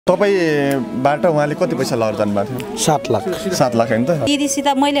तपाईबाट उहाँले कति पैसा लगेर जानुभएको थियो? 7 लाख 7 लाख हैन त? दिदीसित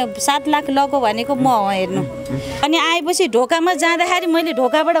मैले 7 लाख लगेको भनेको म हो हेर्नु। अनि आएपछि ढोकामा जाँदाखेरि मैले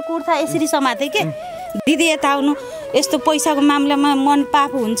ढोकाबाट कुर्ता यसरी समातेँ के दिदी यता आउनु, यस्तो पैसाको मामलामा मन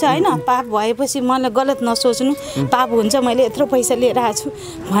पाप हुन्छ हैन, पाप भएपछि मलाई गलत नसोच्नु, पाप हुन्छ मैले यत्रो पैसा लिएर आएको छु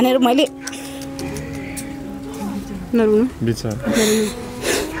भनेर मैले नरुनु बिचा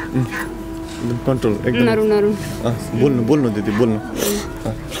कन्ट्रोल एकदम नरुनु बोल्नु दिदी बोल्नु।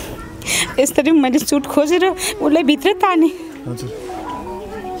 यसरी मैले सुट खोजेर उसलाई भित्र ताने। हजुर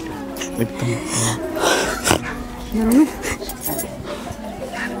एकदम नरुनु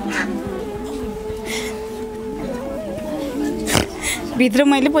भित्र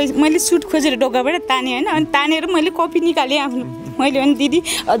मैले सुट खोजेर ढोकाबाट ताने हैन। अनि तानेर मैले कपी निकालेँ आफ्नो। मैले भने दिदी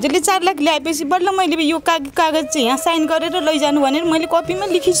हजुरले 4 लाख ल्याएपछि बल्ल मैले यो कागज चाहिँ यहाँ साइन गरेर लैजानु भनेर मैले कपीमा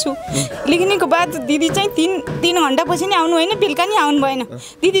लेखिछु। लेख्नेको बाद दिदी चाहिँ 3 घन्टापछि नै आउनु होइन, बेलुका नि आउनु भएन।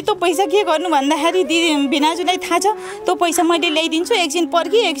 दिदी तँ पैसा के गर्नु भन्दाखेरि दिदी बिनाजुलाई थाहा छ तँ पैसा मैले ल्याइदिन्छु, एकछिन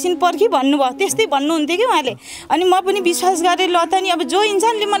पर्खी भन्नुभयो। त्यस्तै भन्नुहुन्थ्यो कि उहाँले। अनि म पनि विश्वास गरेँ ल त नि अब जो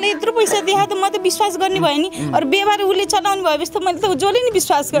इन्सानले मलाई यत्रो पैसा देखायो त म त विश्वास गर्ने भयो नि। अरू व्यवहार उसले चलाउनु भएपछि त मैले त जसले नि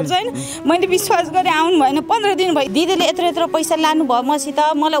विश्वास गर्छ होइन। मैले विश्वास गरेँ आउनु भएन। 15 दिन भयो दिदीले यत्रो पैसा लानु भयो मसित।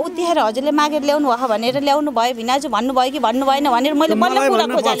 मलाई उतिखेर हजुरले मागेर ल्याउनु भयो भनेर ल्याउनु भयो भिनाजु भन्नुभयो कि भन्नु भएन भनेर मैले बल्ल कुरा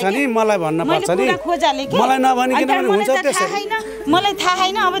खोजालेँ नि। मलाई भन्न पर्छ नि, मलाई नभनिकन पनि हुन्छ त्यसरी। मलाई थाहा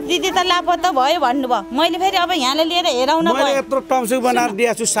छैन अब दिदी त लापत्ता भयो भन्नुभयो। मैले फेरि अब यहाँले लिएर हेराउन मैले यत्रो टम्सुक बनाएर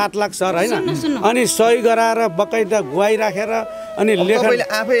दिएको छु 7 लाख सर हैन। अनि सही गराएर बकाइदा गुहाई राखेर अनि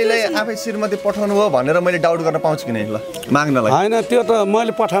तपाईले आफै श्रीमती पठाउनु भयो भनेर मैले डाउट गर्न पाउँछु कि नै ल माग्नलाई? हैन त्यो त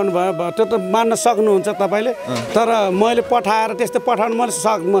मैले पठाउनु भयो त्यो त मान्न सक्नुहुन्छ तपाईले, तर मैले पठाएर त्यस्तो पठाउनु मैले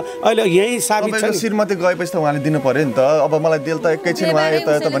अहिले यही साबित छ। श्रीमती गएपछि त उहाँले दिनु पर्यो नि त। अब मलाई दिल त एकैछिन उहाँ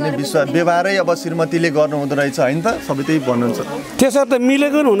यता भन्ने विश्वास व्यवहारै अब श्रीमतीले गर्नु हुँदो रहेछ हैन त, सबै त्यही भन्नुहुन्छ। त्यसो त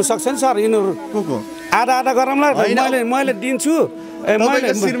मिलेको पनि हुन सक्छ नि सर। यिनीहरू को आधा गरौँला मैले दिन्छु।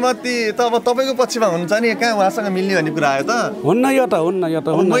 तपाईको श्रीमती त अब तपाईको पक्षमा हुन्छ नि, कहाँ उहाँसँग मिल्ने भन्ने कुरा आयो त? हुन्न यो त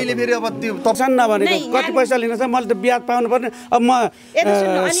हुन्न। मैले फेरि अब त्यो तप्सान नभनेको कति पैसा लिन्छ मैले त ब्याज पाउनु पर्ने। अब म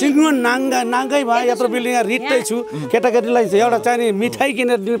सिङ्गो नाङ्गै भयो यत्रो बिल्डिङ रित्तै छु, केटाकेटीलाई एउटा चाहिने मिठाई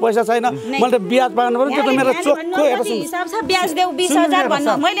किनेर दिने पैसा छैन, मैले त ब्याज पाउनु पर्ने। त्यो त मेरो चोखो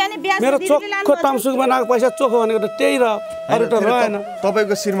मेरो चोखो तम्सुक बनाएको पैसा चोखो भनेको त त्यही र अरू त रहेन।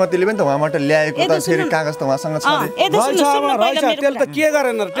 तपाईको श्रीमतीले पनि त उहाँबाट ल्याएको त फेरि कागज त उहाँसँग छ त्यसले त के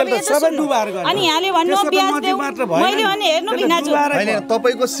गरेन र त्यसले त सबै डुबाएर गयो। अनि यहाँले भन्नु ब्याज देऊ मैले अनि हेर्नु भिनाजु हैन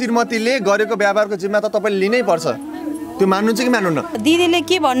तपाईको श्रीमतीले गरेको व्यवहारको जिम्मा त तपाईले लिनै पर्छ। त्यो मान्नुहुन्छ कि मान्नुहुन्न? दिदीले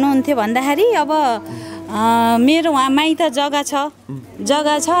के भन्नुहुन्थ्यो भन्दाखेरि अब मेरो वहाँ माइत जग्गा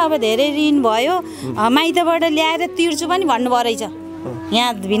छ अब धेरै ऋण भयो माइतबाट ल्याएर तिर्छु पनि भन्नुभयो रहेछ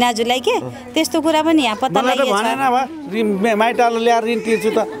यहाँ भिनाजुलाई। के त्यस्तो कुरा पनि यहाँ पत्ता लागेको छ। माइतले ल्याएर ऋण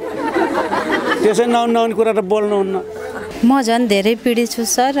तिर्छु त त्यसै नहुने कुरा त बोल्नुहुन्न। म झन् धेरै पीडित छु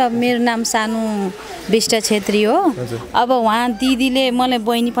सर। अब मेरो नाम सानु विष्ट छेत्री हो। अब उहाँ दिदीले मलाई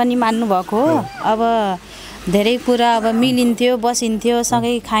बहिनी पनि मान्नुभएको हो। अब धेरै कुरा अब मिलिन्थ्यो, बसिन्थ्यो,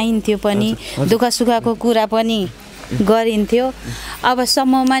 सँगै खाइन्थ्यो पनि, दुःख सुखको कुरा पनि गरिन्थ्यो। अब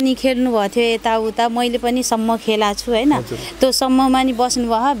सम्ममा नि खेल्नु भएको थियो यताउता, मैले पनि सम्म खेला छु होइन। त्यो सम्ममा नि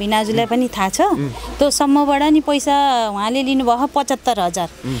बस्नुभयो भिनाजुलाई पनि थाहा छ। त्यो सम्मबाट नि पैसा उहाँले लिनुभयो 75,000।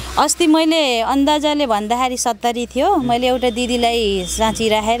 अस्ति मैले अन्दाजले भन्दाखेरि 70 थियो। मैले एउटा दिदीलाई साँची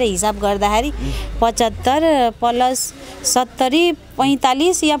राखेर हिसाब गर्दाखेरि 75 प्लस 70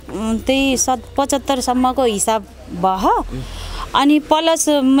 45 या त्यही 75 सम्मको हिसाब भयो। अनि प्लस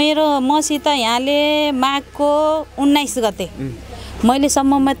मेरो मसित यहाँले माघको 19 गते मैले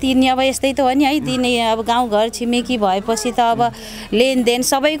सम्ममा तिर्ने। अब यस्तै त हो नि है, दिने अब गाउँघर छिमेकी भएपछि त अब लेनदेन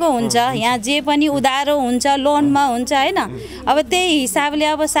सबैको हुन्छ। यहाँ जे पनि उधारो हुन्छ, लोनमा हुन्छ होइन। अब त्यही हिसाबले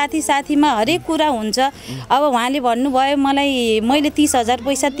अब साथीमा हरेक कुरा हुन्छ। अब उहाँले भन्नुभयो मलाई मैले 30,000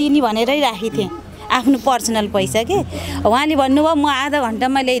 पैसा तिर्ने भनेरै राखेको थिएँ, आफ्नो पर्सनल पैसा के। उहाँले भन्नुभयो म आधा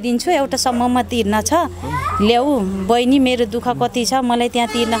घन्टामा ल्याइदिन्छु, एउटा सम्ममा तिर्न छ, ल्याऊ बहिनी मेरो दुःख कति छ मलाई त्यहाँ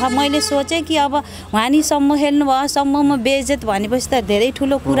तिर्न। मैले सोचेँ कि अब उहाँ नि सम्म खेल्नुभयो, सम्ममा बेइज्जत भनेपछि त धेरै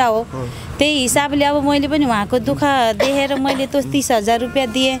ठुलो कुरा हो। त्यही हिसाबले अब मैले पनि उहाँको दुःख देखेर मैले त्यो 30,000 रुपियाँ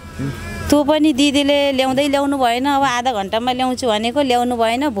दिएँ। त्यो पनि दिदीले ल्याउनु भएन। अब आधा घन्टामा ल्याउँछु भनेको ल्याउनु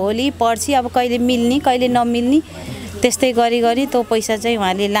भएन। भोलि पर्सि अब कहिले मिल्ने कहिले नमिल्ने त्यस्तै गरी त्यो पैसा चाहिँ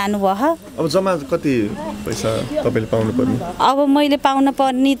उहाँले लानुभयो। अब जम्मा कति पैसा तपाईले पाउनु पर्ने? अब मैले पाउनु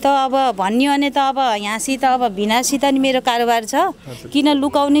पर्ने त अब भन्यो भने त अब यहाँसित अब भिनासित नि मेरो कारोबार छ, किन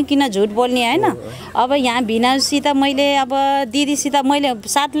लुकाउने किन झुट बोल्ने होइन। अब यहाँ भिनासित मैले अब दिदीसित मैले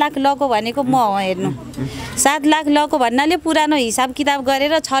 7 लाख लगेको भनेको म हो हेर्नु। 7 लाख लगेको भन्नाले पुरानो हिसाब किताब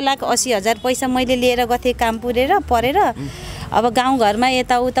गरेर 6,80,000 पैसा मैले लिएर गएँ काम परेर। अब गाउँघरमा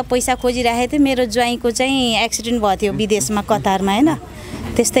यताउता पैसा खोजिराखेको थिएँ मेरो ज्वाइँको चाहिँ एक्सिडेन्ट भएको थियो विदेशमा कतारमा होइन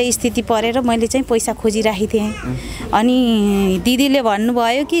त्यस्तै स्थिति परेर मैले चाहिँ पैसा खोजिराखेको थिएँ अनि दिदीले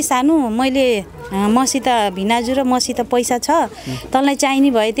भन्नुभयो कि सानो मैले मसित भिनाजु र मसित पैसा छ तँलाई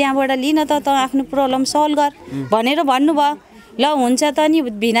चाहिने भए त्यहाँबाट लिन त आफ्नो प्रब्लम सल्भ गर भनेर भन्नुभयो ल हुन्छ त नि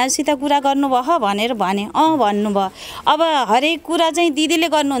भिनाजुसित कुरा गर्नुभयो भनेर भने भन्नुभयो अब हरेक कुरा चाहिँ दिदीले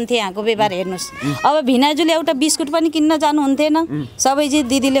गर्नुहुन्थ्यो यहाँको व्यवहार हेर्नुहोस् अब भिनाजुले एउटा बिस्कुट पनि किन्न जानुहुन्थेन सबै चिज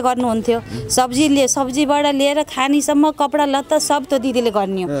दिदीले गर्नुहुन्थ्यो सब्जीबाट लिएर खानीसम्म कपडा लत्ता सब त दिदीले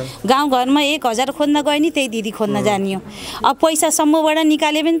गर्ने हो गाउँघरमा 1000 खोज्न गयो नि त्यही दिदी खोज्न जाने हो अब पैसा सम्मबाट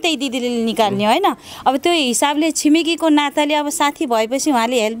निकाले पनि त्यही दिदीले निकाल्ने होइन अब त्यो हिसाबले छिमेकीको नाताले अब साथी भएपछि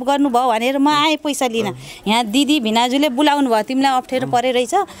उहाँले हेल्प गर्नुभयो भनेर म आएँ पैसा लिन यहाँ दिदी भिनाजुले बोलाउनु भयो तिमीलाई अप्ठ्यारो परे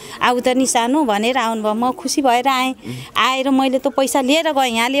रहेछ आउ त नि सानो भनेर आउनुभयो म खुसी भएर आएर मैले त पैसा लिएर गएँ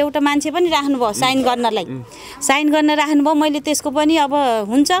यहाँले एउटा मान्छे पनि राख्नुभयो साइन गर्न राख्नुभयो मैले त्यसको पनि अब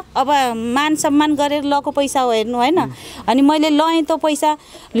हुन्छ अब मान सम्मान गरेर लको पैसा हो हेर्नु होइन अनि मैले लएँ त पैसा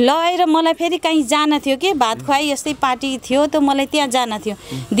लएर मलाई फेरि कहीँ जान थियो कि भात खुवाई यस्तै पार्टी थियो त मलाई त्यहाँ जान थियो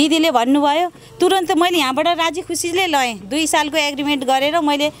दिदीले भन्नुभयो तुरन्त मैले यहाँबाट राजी खुसीले लएँ 2 सालको एग्रिमेन्ट गरेर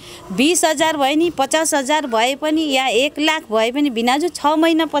मैले 20,000 भए नि 50,000 भए पनि या 1 लाख भए पनि भिनाजु 6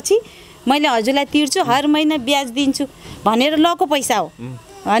 महिनापछि मैले हजुरलाई तिर्छु हर महिना ब्याज दिन्छु भनेर लको पैसा हो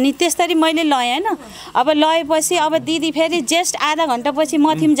अनि त्यसरी मैले लएँ होइन अब लएपछि अब दिदी फेरि जस्ट आधा घन्टापछि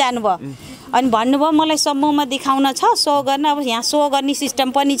मथिम जानुभयो अनि भन्नुभयो मलाई समूहमा देखाउन छ सो गर्न अब यहाँ सो गर्ने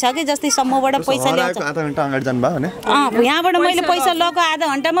सिस्टम पनि छ कि जस्तै समूहबाट पैसा ल्याउँछ आधा घण्टा अगाडि जानुभयो भने यहाँबाट मैले पैसा लगेको आधा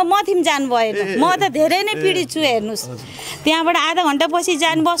घन्टामा मथिम जानुभयो म त धेरै नै पीडित छु हेर्नुहोस् त्यहाँबाट आधा घन्टापछि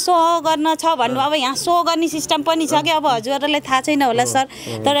जानुभयो सो गर्न छ भन्नुभयो अब यहाँ सो गर्ने सिस्टम पनि छ कि अब हजुरहरूलाई थाहा छैन होला सर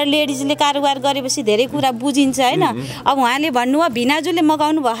तर लेडिजले कारोबार गरेपछि धेरै कुरा बुझिन्छ होइन अब उहाँले भन्नुभयो भिनाजुले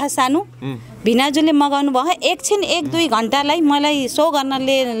मगाउनु भयो सानो भिनाजुले मगाउनु भयो एकछिन 1-2 घन्टालाई मलाई सो गर्न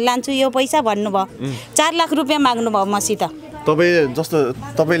लान्छु यो पैसा भन्नुभयो 4 लाख रुपियाँ माग्नुभयो मसित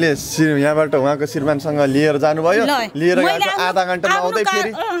तपाईले यहाँबाट उहाँको श्रीमानसँग लिएर जानुभयो लिएर आधा घण्टामा आउँदै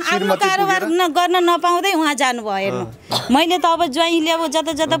फेरि श्रीमती कारोबार गर्न नपाउँदै उहाँ जानुभयो हेर्नु मैले त अब ज्वाइँले अब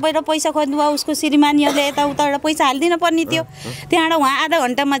जता बाहिर पैसा खोज्नुभयो उसको श्रीमानीहरूले यताउताबाट पैसा हालिदिन पर्ने थियो त्यहाँबाट उहाँ आधा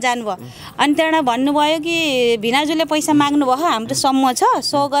घन्टामा जानुभयो अनि त्यहाँबाट भन्नुभयो कि भिनाजुले पैसा माग्नुभयो हाम्रो समूह छ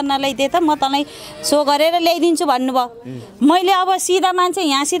सो गर्नलाई दे त म तँलाई सो गरेर ल्याइदिन्छु भन्नुभयो मैले अब सिधा मान्छे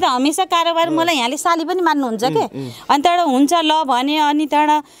यहाँसित हमेसा कारोबार मलाई यहाँले साली पनि मान्नुहुन्छ के अनि त्यहाँबाट हुन्छ ल भने अनि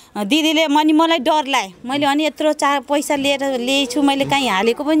त्यहाँबाट दिदीले मलाई डर लाग्यो मैले अनि यत्रो पैसा लिएर ल्याएछु मैले कहीँ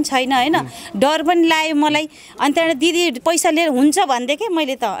हालेको पनि छैन होइन डर पनि लाग्यो मलाई अनि त्यहाँबाट दिदी पैसा लिएर हुन्छ भन्दै के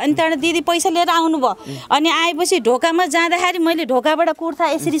मैले त अनि त्यहाँबाट दिदी पैसा लिएर आउनुभयो अनि आएपछि ढोकामा जाँदाखेरि मैले ढोकाबाट कुर्ता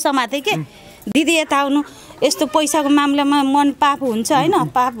यसरी समातेँ के दिदी यता आउनु यस्तो पैसाको मामलामा मन पाप हुन्छ होइन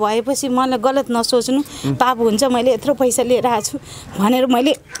पाप भएपछि मलाई गलत नसोच्नु पाप हुन्छ मैले यत्रो पैसा लिएर आएको छु भनेर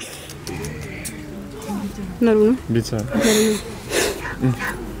मैले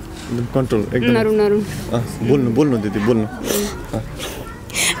कन्ट्रोल एकदम बोल्नु दिदी बोल्नु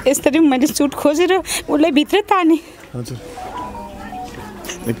यसरी मैले सुट खोजेर उसलाई भित्र ताने हजुर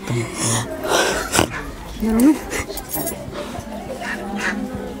एकदम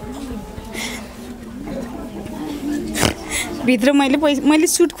भित्र मैले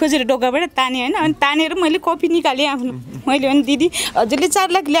सुट खोजेर ढोकाबाट ताने होइन अनि तानेर मैले कपी निकालेँ आफ्नो मैले भने दिदी हजुरले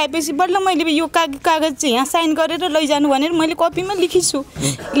 4 लाख ल्याएपछि बल्ल मैले यो कागज चाहिँ यहाँ साइन गरेर लैजानु भनेर मैले कपीमा लेखिछु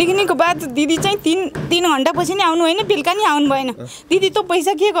लेख्नेको बाद दिदी चाहिँ 3 घन्टापछि नै आउनु होइन बेलुका नि आउनु भएन दिदी तँ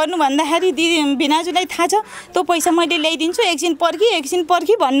पैसा के गर्नु भन्दाखेरि दिदी भिनाजुलाई थाहा छ तँ पैसा मैले ल्याइदिन्छु एकछिन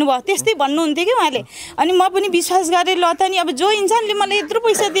पर्खी भन्नुभयो त्यस्तै भन्नुहुन्थ्यो कि उहाँले अनि म पनि विश्वास गरेँ ल त नि अब जो इन्सानले मलाई यत्रो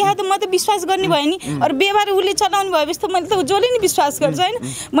पैसा देखायो त म त विश्वास गर्ने भयो नि अरू व्यवहार उसले चलाउनु भएपछि त मैले त जसले नि विश्वास गर्छ होइन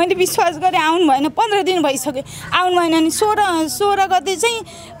मैले विश्वास गरेँ आउनु भएन 15 दिन भइसक्यो आउनु भएन अनि 16 गते चाहिँ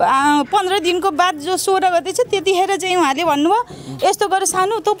 15 दिनको बाद जो 16 गते छ त्यतिखेर चाहिँ उहाँले भन्नुभयो यस्तो गर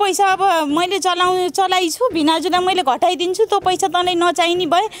सानो तँ पैसा अब मैले चलाइछु भिनाजुलाई मैले घटाइदिन्छु तँ पैसा तँलाई नचाहिने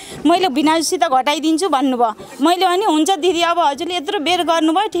भए मैले भिनाजुसित घटाइदिन्छु भन्नुभयो मैले भने हुन्छ दिदी अब हजुरले यत्रो बेर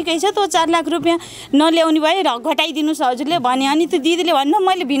गर्नुभयो ठिकै छ तँ 4 लाख रुपियाँ नल्याउने भए घटाइदिनुहोस् हजुरले भने अनि त्यो दिदीले भन्नु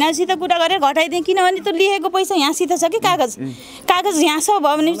मैले भिनाजुसित कुरा गरेर घटाइदिएँ किनभने त्यो लिएको पैसा यहाँसित छ कि कागज यहाँ छ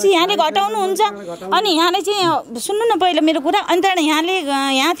भनेपछि यहाँले घटाउनुहुन्छ अनि यहाँले चाहिँ सुन्नु न पहिला मेरो कुरा अनि त्यहाँबाट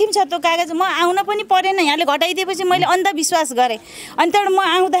यहाँ थिम छ त्यो कागज म आउन पनि परेन यहाँले घटाइदिएपछि मैले अन्धविश्वास गरेँ अनि त्यहाँबाट म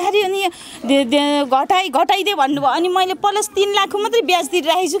आउँदाखेरि अनि घटाइदिए भन्नुभयो अनि मैले प्लस 3 लाखको मात्रै ब्याज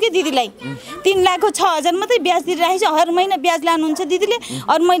तिरिरहेको छु कि दिदीलाई 3 लाखको 6,000 मात्रै ब्याज तिरिरहेको छु हर महिना ब्याज लानुहुन्छ दिदीले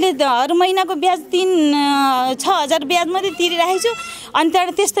अरू मैले हर महिनाको ब्याज 6,000 ब्याज मात्रै तिरिरहेको छु अनि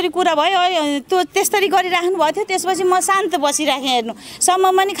त्यहाँबाट त्यसरी कुरा भयो त्यो त्यसरी गरिराख्नु भएको थियो त्यसपछि म शान्त बसिराखेँ हेर्नु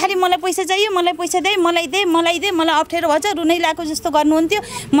सम्ममा नि खालि मलाई पैसा चाहियो मलाई पैसा दे मलाई अप्ठ्यारो भन्छ रुनै लाएको जस्तो गर्नुहुन्थ्यो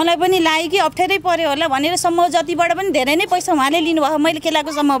मलाई पनि लाग्यो कि अप्ठ्यारै पर्यो होला भनेर समूह जतिबाट पनि धेरै नै पैसा उहाँले लिनुभयो मैले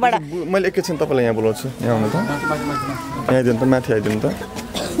खेलाएको समूहबाट मैले एकैछिन तपाईँलाई यहाँ बोलाउँछु यहाँ आउनु त यहाँ आइदिनु त माथि आइदिनु त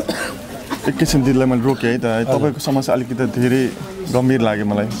एकैछिन दिदीलाई मैले रोकेँ है त तपाईँको समस्या अलिकति धेरै गम्भीर लाग्यो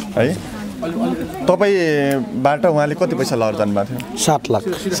मलाई है तपाईँबाट उहाँले कति पैसा लगेर जानुभएको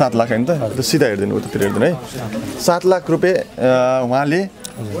थियो 7 लाख होइन त सिधा हेरिदिनु उतातिर हेरिदिनु है 7 लाख रुपियाँ उहाँले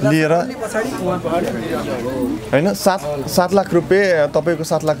लिएर होइन 7 लाख रुपियाँ तपाईँको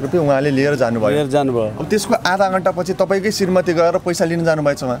 7 लाख रुपियाँ उहाँले लिएर जानुभयो अब त्यसको आधा घन्टा पछि तपाईँकै श्रीमती गएर पैसा लिन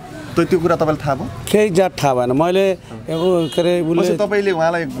जानुभएछ उहाँ त्यो कुरा तपाईँलाई थाहा भयो केही जात थाहा भएन मैले के अरे तपाईँले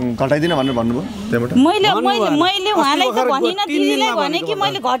उहाँलाई घटाइदिन भनेर भन्नुभयो त्यहाँबाट मैले उहाँलाई त भनिनँ दिदीलाई भने कि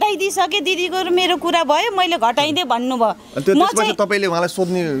मैले घटाइदिइसकेँ दिदीको मेरो कुरा भयो मैले घटाइदिएँ भन्नुभयो तपाईँले उहाँलाई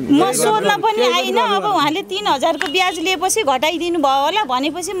सोध्ने म सोध्न पनि आइन अब उहाँले 3000 को ब्याज लिएपछि घटाइदिनु भयो होला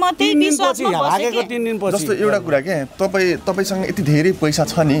भनेपछि म त्यही विश्वासमा बसेँ जस्तो एउटा कुरा के तपाईँसँग यति धेरै पैसा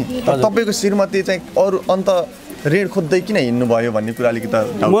छ नि तपाईँको श्रीमती चाहिँ अरू अन्त ऋण खोज्दै किन हिँड्नु भयो भन्ने कुरा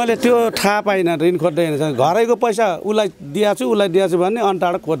अलिकति मैले त्यो थाहा पाइनँ ऋण खोज्दै हिँड्छ घरैको पैसा उसलाई दिएछु भन्ने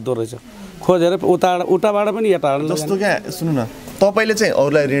अन्टाबाट खोज्दो रहेछ खोजेर उताबाट पनि यताबाट जस्तो क्या सुन्नु न तपाईँले चाहिँ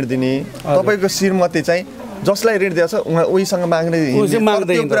अरूलाई ऋण दिने तपाईँको श्रीमती चाहिँ जसलाई ऋण दिएछ उहीसँग माग्ने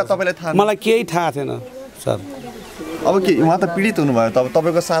कुरा तपाईँलाई थाहा मलाई केही थाहा थिएन सर अब के उहाँ त पीडित हुनुभयो तब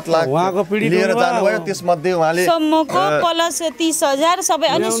तपाईँको 7 लाख उहाँको पीडित लिएर जानुभयो त्यसमध्ये उहाँले सम्मको प्लस 30,000 सबै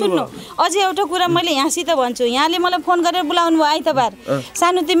अनि सुन्नु अझै एउटा कुरा मैले यहाँसित भन्छु यहाँले मलाई फोन गरेर बोलाउनु भयो आइतबार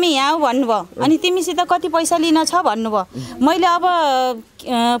सानो तिमी यहाँ भन्नुभयो अनि तिमीसित कति पैसा लिन छ भन्नुभयो मैले अब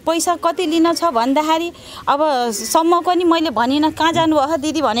पैसा कति लिन छ भन्दाखेरि अब सम्मको नि मैले भनिनँ कहाँ जानुभयो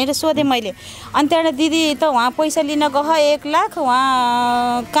दिदी भनेर सोधेँ मैले अनि त्यहाँबाट दिदी त उहाँ पैसा लिन गयो 1 लाख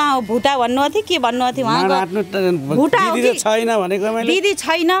उहाँ कहाँ भुटा भन्नुभएको थियो के भन्नुभएको थियो उहाँ दिदी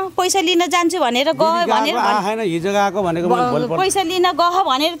छैन पैसा लिन जान्छु भनेर गयो भनेर पैसा लिन गयो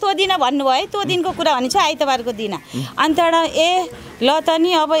भनेर त्यो दिन भन्नुभयो है त्यो दिनको कुरा भने चाहिँ आइतबारको दिन अनि त्यहाँबाट ल त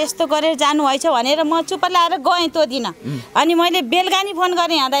नि अब यस्तो गरेर जानुभएछ भनेर म चुप लाएर गएँ त्यो दिन अनि मैले बेलुका नि फोन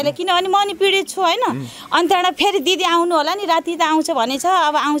गरेँ दाइलाई किनभने म नि पीडित छु होइन अनि त्यहाँबाट फेरि दिदी आउनु होला नि राति त आउँछ भनेछ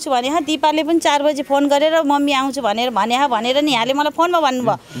अब आउँछु भने दिपाले पनि 4 बजी फोन गरेर मम्मी आउँछु भनेर नि यहाँले मलाई फोनमा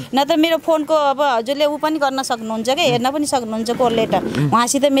भन्नुभयो नत्र मेरो फोनको अब हजुरले ऊ पनि गर्न सक्नुहुन्छ कि हेर्न पनि सक्नुहुन्छ कल लेटर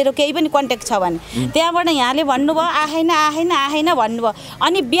उहाँसित मेरो केही पनि कन्ट्याक्ट छ भने त्यहाँबाट यहाँले भन्नुभयो आएन भन्नुभयो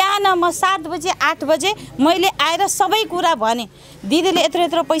अनि बिहान म 7 बजे 8 बजे मैले आएर सबै कुरा भने दिदीले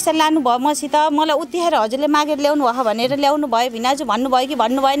यत्रो पैसा लानुभयो मसित मलाई उतिखेर हजुरले मागेर ल्याउनु भयो भनेर ल्याउनु भयो भिनाजु भन्नुभयो कि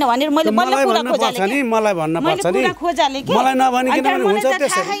भन्नु भएन भनेर मैले बल्ल कुरा खोजाले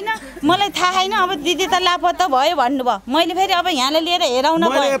मलाई थाहा छैन अब दिदी त लापत्ता भयो भन्नुभयो मैले फेरि अब यहाँले लिएर हेराउन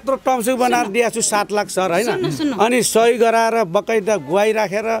मैले यत्रो टम्सु बनाएर दिएछु 7 लाख सर हैन अनि सही गराएर बकाइदा गुहाई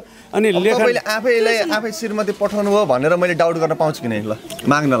राखेर अनि लेखन आफै श्रीमती पठाउनु भयो भनेर मैले डाउट गर्न पाउँछु किन ल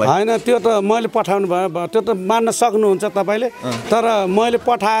माग्नलाई हैन त्यो त मैले पठाउनु भयो त्यो त मान्न सक्नुहुन्छ तपाईले तर मैले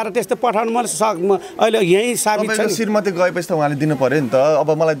पठाएर त्यस्तो पठाउनु मैले अहिले यही साबित छ श्रीमती गएपछि त उहाँले दिनु पर्यो नि त अब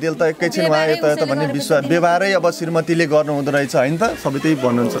मलाई देल त एकैछिन उहाँ यता भन्ने विश्वास व्यवहारै अब श्रीमतीले गर्नु हुँदो रहेछ हैन त सबै त्यही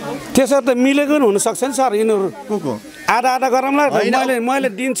भन्नुहुन्छ त्यसो त मिलेको हुन सक्छ नि सर यिनीहरु को आधा गरमला मैले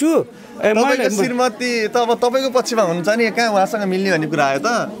दिन्छु श्रीमती त अब तपाईको पक्षमा हुन्छ नि कहाँ उहाँसँग मिल्ने भन्ने कुरा आयो त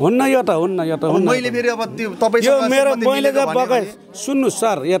हुन्न यो त मैले फेरि अब तपाईसँग मेरो मैले त बकाइ सुन्नुस्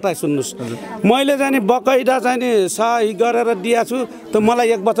सर यता सुन्नुस् मैले चाहिँ बकाइदा चाहिँ सही गरेर दिएछु त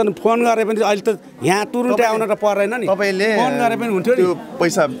मलाई एक वचन फोन गरे पनि अहिले त यहाँ तुरुन्तै आउन त पर्दैन नि तपाईले फोन गरे पनि हुन्थ्यो त्यो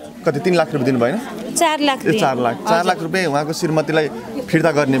पैसा कति 3 लाख रुपैयाँ दिनु भएन 4 लाख रुपैयाँ उहाँको श्रीमतीलाई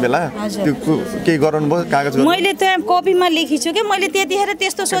फिर्ता गर्ने बेला त्यो केही गराउनु भयो कागज मैले त कपीमा लेखिछु के मैले त्यतिखेर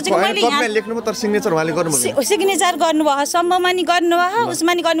त्यस्तो सोचेको मैले यहाँ लेख्नु तर सिग्नेचर उहाँले गर्नुभयो सिग्नेचर गर्नुभयो सम्ममा नि गर्नुभयो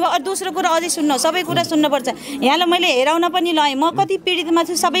उसमा नि गर्नुभयो अरू दोस्रो कुरा अझै सुन्नु सबै कुरा सुन्नुपर्छ यहाँलाई मैले हेराउन पनि लएँ म कति पीडितमा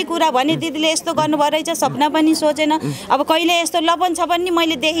छु सबै कुरा भने दिदीले यस्तो गर्नुभयो रहेछ सपना पनि सोचेन अब कहिले यस्तो लपन छ पनि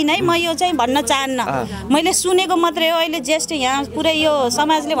मैले देखिनँ है म यो चाहिँ भन्न चाहन्न मैले सुनेको मात्रै हो अहिले ज्येष्ठ यहाँ पुरै यो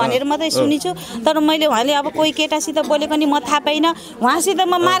समाजले भनेर मात्रै सुनिछु तर मैले उहाँले अब कोही केटासित बोलेको नि म थाहा पाइनँ उहाँसित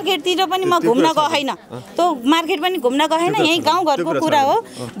म मार्केटतिर पनि म घुम्न गएन त्यो मार्केट पनि घुम्न गएन यही गाउँघरको कुरा हो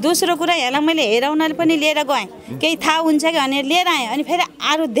दोस्रो कुरा यहाँलाई मैले हेराउन पनि लिएर गएँ केही थाहा हुन्छ कि भनेर लिएर आएँ अनि फेरि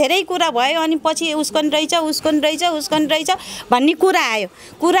अरू धेरै कुरा भयो अनि पछि उसको नि रहेछ भन्ने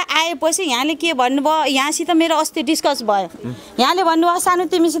कुरा आएपछि यहाँले के भन्नुभयो यहाँसित मेरो अस्ति डिस्कस भयो यहाँले भन्नुभयो सानो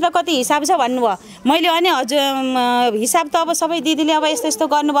तिमीसित कति हिसाब छ भन्नुभयो मैले अनि हजुर हिसाब त अब सबै दिदीले अब यस्तो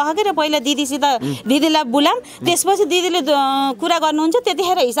गर्नुभयो कि र पहिला दिदीलाई बोलाम त्यसपछि दिदीले कुरा गर्नुहुन्छ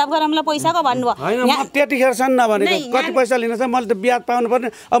त्यतिखेर हिसाब गरौँला पैसाको भन्नुभयो हैन त्यतिखेर सन नभनेको कति पैसा लिन्छ मैले त ब्याज पाउनु पर्ने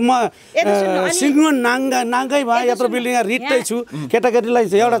अब म सिङ्गो नाङ्गै भए यत्रो बिल्डिङ रित्तै छु केटाकेटीलाई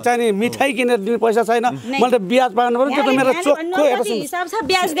एउटा चाहिने मिठाई किनेर दिने पैसा छैन मैले त ब्याज पाउनु पर्ने त्यो त मेरो चोखो हिसाब छ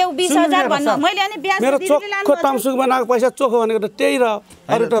ब्याज देऊ 20000 भन्नु मैले अनि ब्याज मेरो चोखो तामसुक बनाएको पैसा चोखो भनेको त त्यही र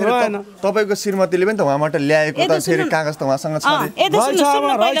अरु त रहेन तपाईको श्रीमतीले पनि त वहाँबाट ल्याएको त फेरि कागज त वहाँसँग छ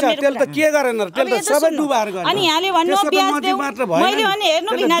त्यसले त के गरेन र त्यसले त सबै डुबाएर गयो अनि यहाँले भन्नु ब्याज देऊ मैले अनि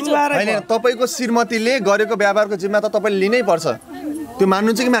हेर्नु भिनाजु हैन तपाईको श्रीमतीले गरेको व्यापारको जिम्मा त तपाईले लिनै पर्छ त्यो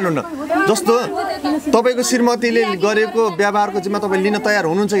मान्नुहुन्छ कि मान्नुहुन्न जस्तो तपाईको श्रीमतीले गरेको व्यवहारको जिम्मा तपाईले लिन तयार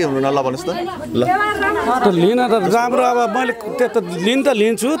हुनुहुन्छ कि हुनुहुन्न ल भन्नुस् त ल लिन त राम्रो अब मैले त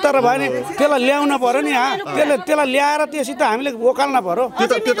लिन्छु तर भने त्यसलाई ल्याउन पर्यो नि त्यसलाई ल्याएर त्यसै त हामीले ओकाल्न पर्यो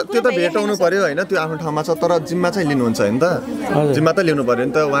त्यो त भेटाउनु पर्यो हैन त्यो आफ्नो ठाउँमा छ तर जिम्मा चाहिँ लिनुहुन्छ हैन त जिम्मा त लिनु पर्यो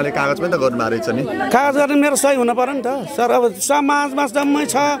नि त उहाँले कागज पनि त गर्नु भएको रहेछ नि कागज गर्ने मेरो सही हुन पर्यो नि त सर अब समाजमा जम्मै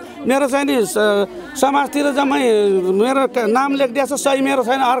छ मेरो चाहिँ नि समाजतिर जम्मै मेरो नाम लेखिदिएको छ सही मेरो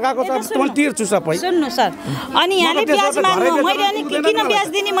छैन अर्काको छ मैले तिर्छु सबै सुन्नु सर अनि यहाँले ब्याज माग्नु मैले अनि किन ब्याज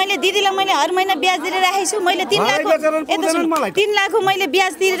दिने मैले दिदीलाई मैले हर महिना ब्याज दिइराखेको छु मैले 3 लाख मैले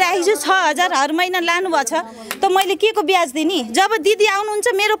ब्याज दिइराखेको छु 6000 हर महिना लानु भएको छ त मैले के को ब्याज दिने जब दिदी आउनुहुन्छ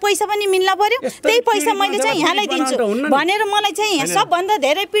मेरो पैसा पनि मिल्न पर्यो त्यही पैसा मैले चाहिँ यहाँलाई दिन्छु भनेर मलाई चाहिँ सबभन्दा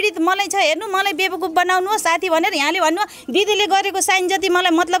धेरै पीडित मलाई छ हेर्नु मलाई बेवकुफ बनाउनु हो साथी भनेर यहाँले भन्नु दिदीले गरेको साइन जति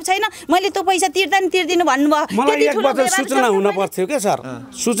मलाई मतलब छैन मैले त्यो पैसा तिर्दा नि तिर्दिनु भन्नुभयो मलाई एक बजे सूचना हुन पर्थ्यो के सर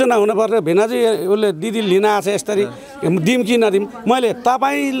सूचना हुन पर्यो भेनाजी उसले दिदी लिन आछ यसरी दिम कि नदिम मैले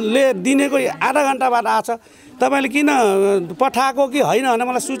तपाईले दिनेको आधा घण्टा बाद आछ तपाईले किन पठाएको कि हैन भने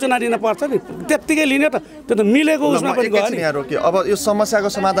मलाई सूचना दिन पर्छ नि त्यतिकै लिने त त्यो त मिलेको उसमा पनि गयो नि अब यो समस्याको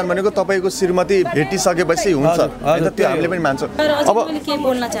समाधान भनेको तपाईको श्रीमती भेटिसकेपछि हुन्छ हैन त्यो हामीले पनि मान्छौं अब मैले के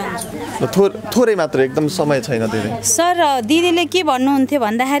बोल्न चाहन्छु थोरै मात्र एकदम समय छैन धेरै सर दिदीले के भन्नुहुन्थ्यो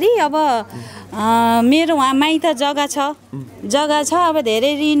भन्दाखेरि अब मेरो वहाँ माइत जग्गा छ अब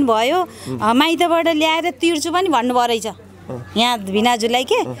धेरै ऋण भयो माइतबाट ल्याएर तिर्छु पनि भन्नुभयो रहेछ यहाँ भिनाजुलाई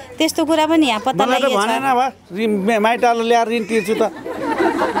के त्यस्तो कुरा पनि यहाँ पत्ता लागेको छ भनेन भा माइतले ल्याएर ऋण तिर्छु त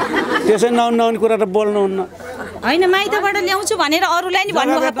त्यसै नहुने कुरा त बोल्नुहुन्न हैन माइतबाट ल्याउँछु भनेर अरूलाई नि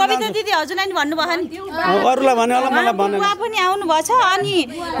भन्नुभयो पवित्र दिदी हजुरलाई नि भन्नुभयो नि अरूलाई भन्यो होला मलाई भन्नु बुवा पनि आउनु भएछ अनि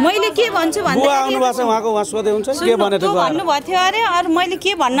मैले के भन्छु भन्दा बुवा आउनु भएछ उहाँको उहाँ सोधे हुन्छ के भनेर भन्नु भयो अरे अरु मैले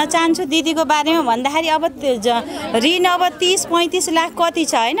के भन्न चाहन्छु दिदीको बारेमा भन्दाखेरि अब ऋण अब 30-35 लाख कति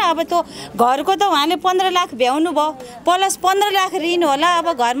छ हैन अब त्यो घरको त उहाँले 15 लाख भ्याउनु भयो प्लस 15 लाख ऋण होला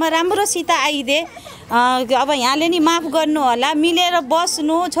अब घरमा राम्रोसित आइदे अब यहाँले नि माफ गर्नु होला मिलेर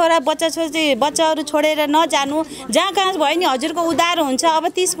बस्नु छोरा बच्चाहरू छोडेर नजानु जहाँ कहाँ भयो नि हजुरको उधार हुन्छ अब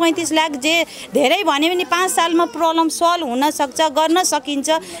 30-35 लाख जे धेरै भन्यो भने 5 सालमा प्रब्लम सल्भ हुन सक्छ गर्न सकिन्छ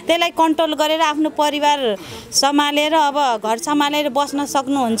त्यसलाई कन्ट्रोल गरेर आफ्नो परिवार सम्हालेर अब घर सम्हालेर बस्न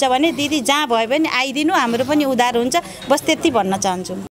सक्नुहुन्छ भने दिदी जहाँ भयो भने आइदिनु हाम्रो पनि उधार हुन्छ बस त्यति भन्न चाहन्छु